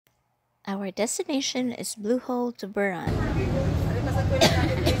Our destination is Blue Hole, Tuburan.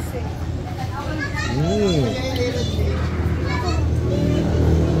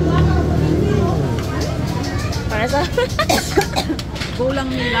 Para sa Kulang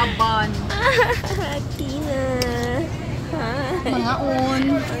ni laban. Tina. Mga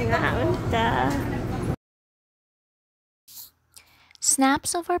on.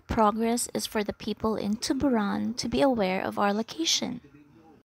 Snaps of our progress is for the people in Tuburan to be aware of our location.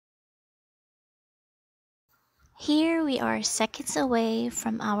 Here we are seconds away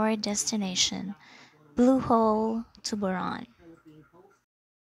from our destination, Blue Hole, Tuburan.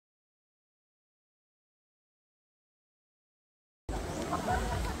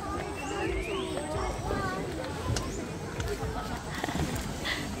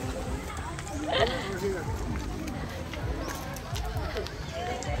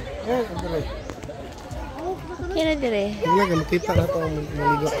 Okay na dire. Hindi makita na ito ang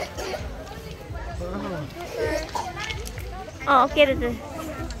maligo. Oh, okay na dire.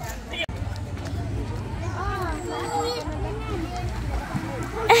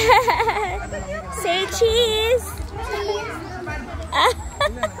 Say cheese!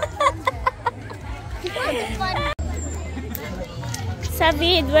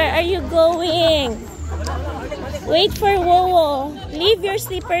 Savid, where are you going? Wait for Wowo. Leave your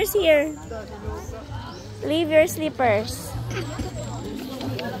slippers here. Leave your slippers.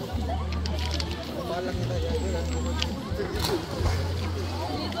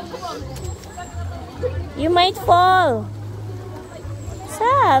 You might fall.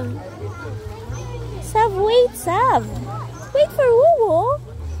 Sav. Sav, wait, Sav. Wait for Wowo.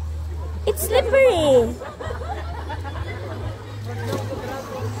 It's slippery.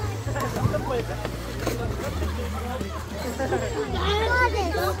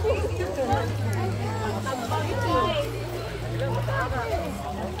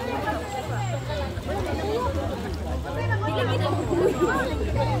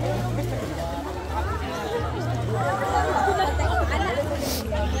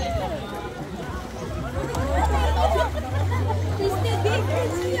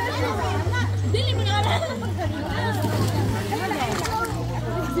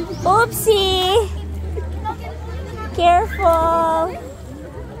 Oopsie! Careful!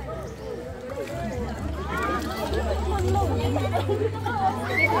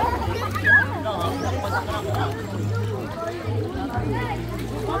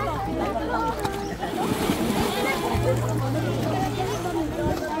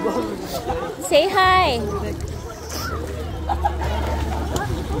 Say hi!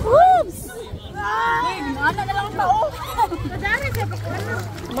 Oops!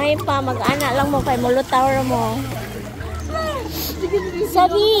 May pa, mag-ana lang mo kay mulutaw mo.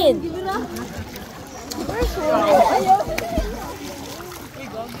 Sabid!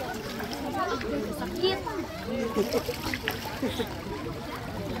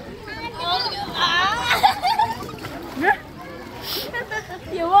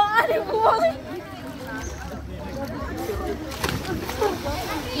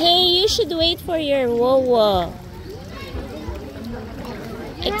 Hey, you should wait for your Wowo.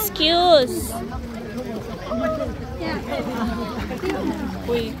 Excuse.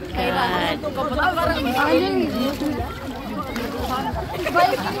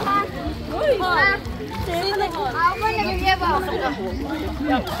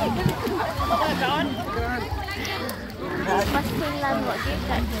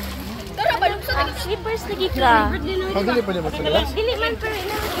 Slippers lagi ka. Dili pa niya masala. Dili man pero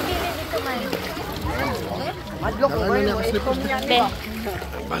ina dili dito man. Madlok ko ba slippers? Be.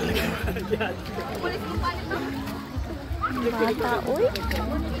 Bata, uy.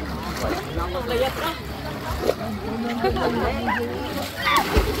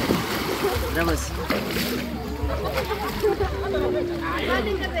 Damas.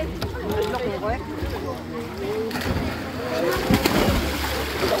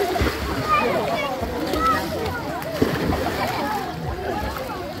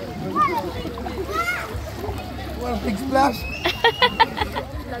 Well, big splash.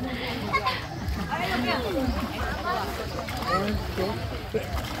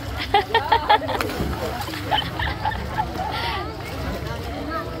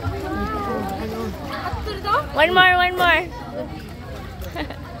 One more, one more.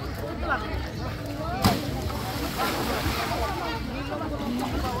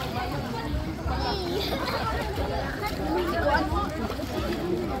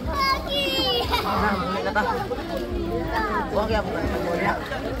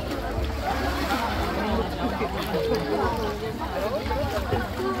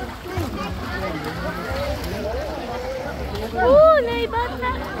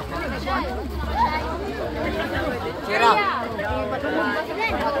 Naibata.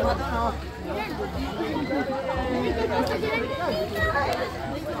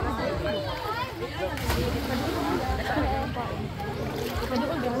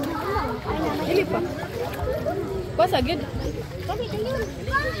 Dili pa. Pasagid.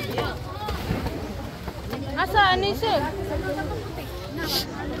 Asa ani siya?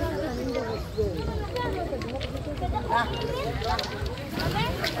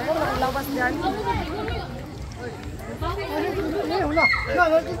 Lawas dyan. Wala.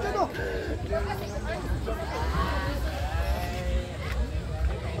 Wala, dito.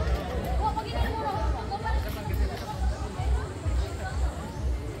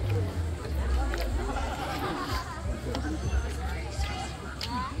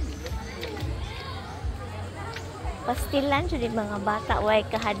 Pastilan siya di mga bata, way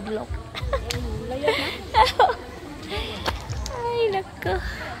kahadlok. Ay, nako.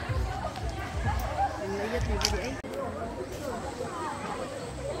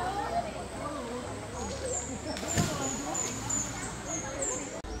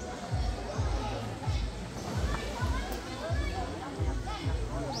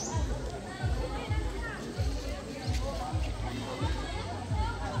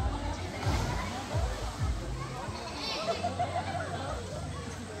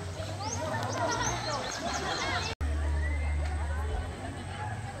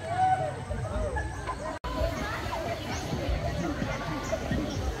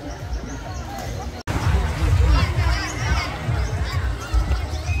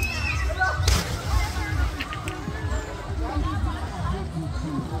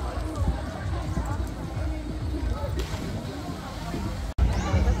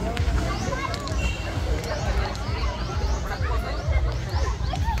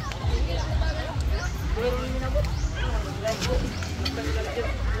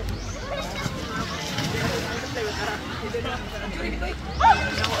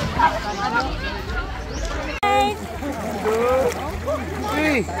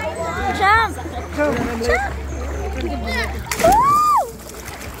 Hey! Jump! Jump! Jump!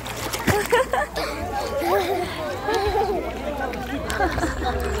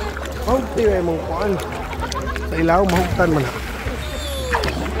 Ang tira mong kuan. Sa ilaw, mahugtan mo na.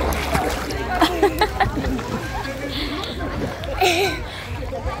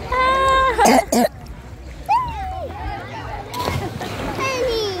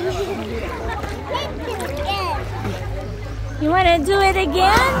 You wanna do it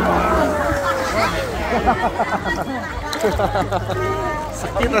again?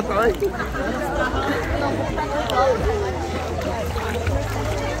 Sakit na tayo.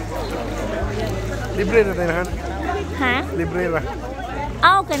 Libre na tayo na. Ha? Libre na.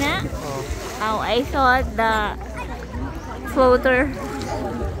 Oh, kana? Oh, I thought the floater.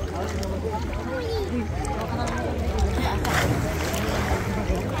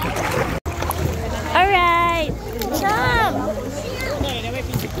 Alright, jump!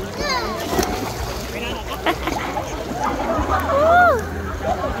 Woo!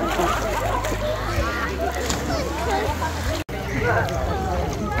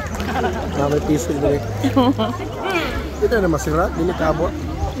 May piso dito. Ito na masira, dili kabot.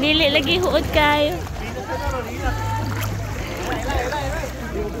 Dili lagi huod kayo.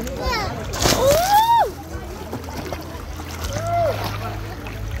 Ooh!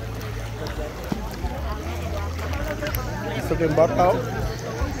 Gusto ko yung bataw.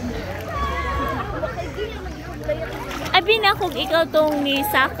 Abi na kung ikaw tong ni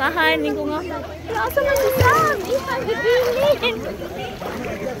sakahan, ni ko nga. Asa man si Sam? Isa gibilin.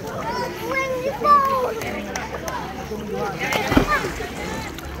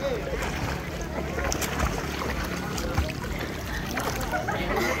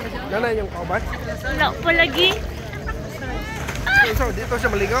 Nanay yung kaubat. Wala pa lagi. So, dito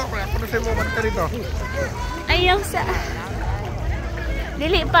siya maligaw. Ano sa'yo mo bata rito? Ayaw sa...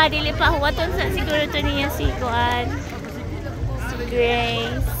 Dili pa. Huwaton sa siguro to niya si Kuan. Si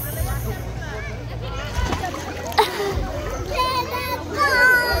Grace.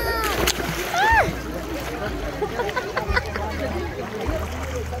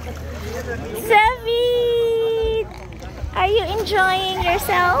 Sevi! Are you enjoying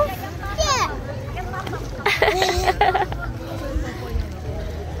yourself? Yeah.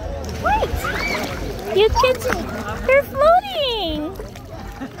 Wait! You kids, you're floating!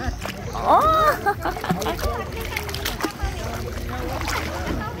 Oh!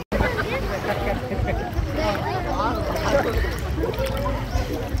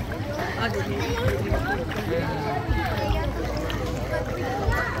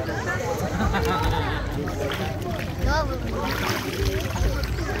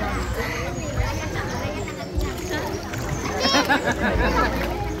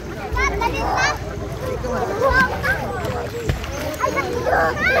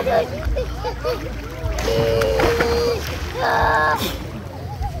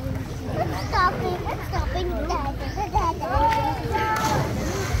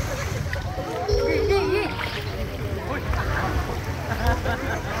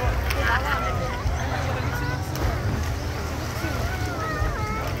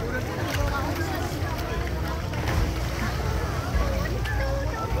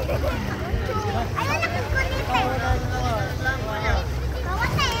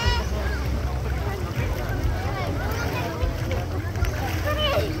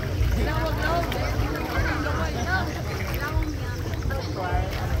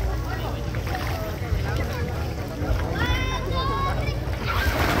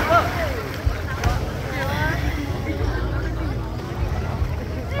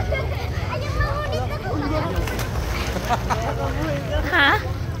 Ha?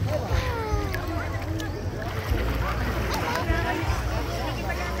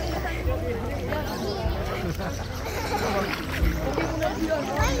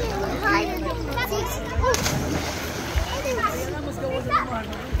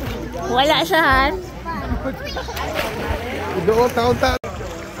 Wala siya, Han. Doon, taon-taon.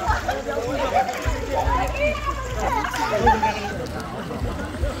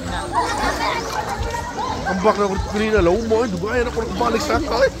 Ambak na ako kanina. Law mo, dugayan ako nakabalik sa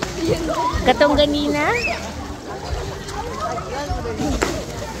ako. Katong ganina.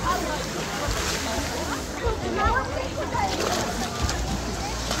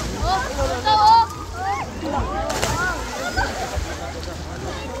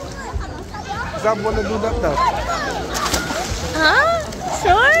 Zab, wanna do that now? Huh?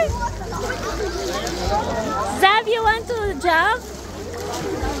 Sure? Zab, you want to jump?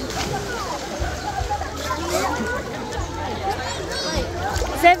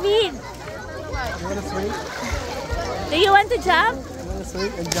 Zavid, You wanna swing? do you want to jump? You wanna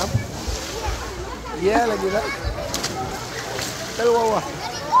swing and jump? Yeah, like that. Tell Wawa.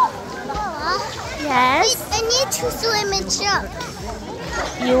 Yes. I need to swim and jump.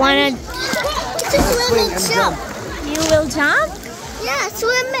 You wanna? To swim Swing and and jump. You will jump? Yeah,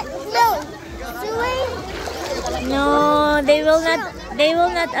 swim. No, swim. No, they will not. They will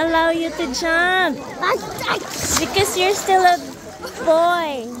not allow you to jump because you're still a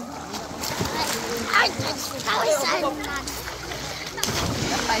boy.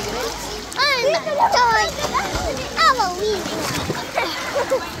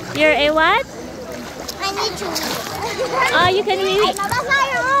 You're a what? I need to. Oh, you can really.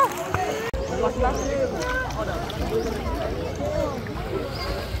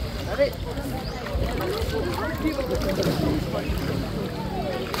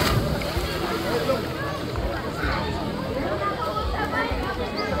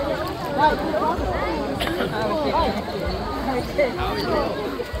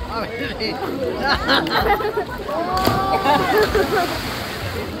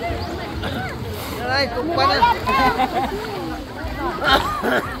 Ay, kumpa na.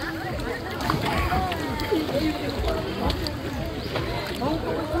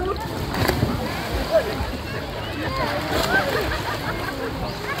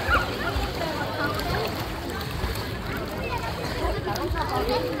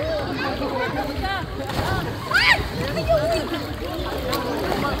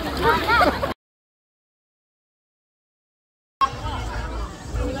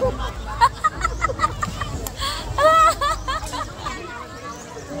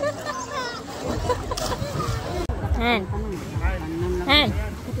 Han. Han.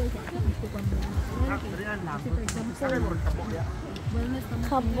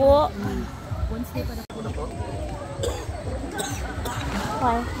 Kabo.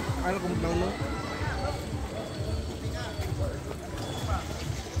 Why? Ano kung down na?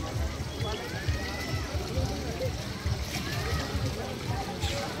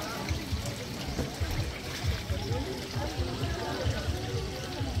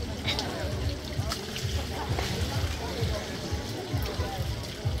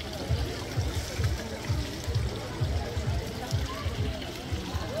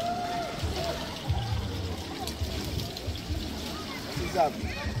 Si Zab.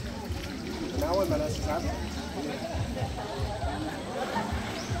 Nawan na si Zab.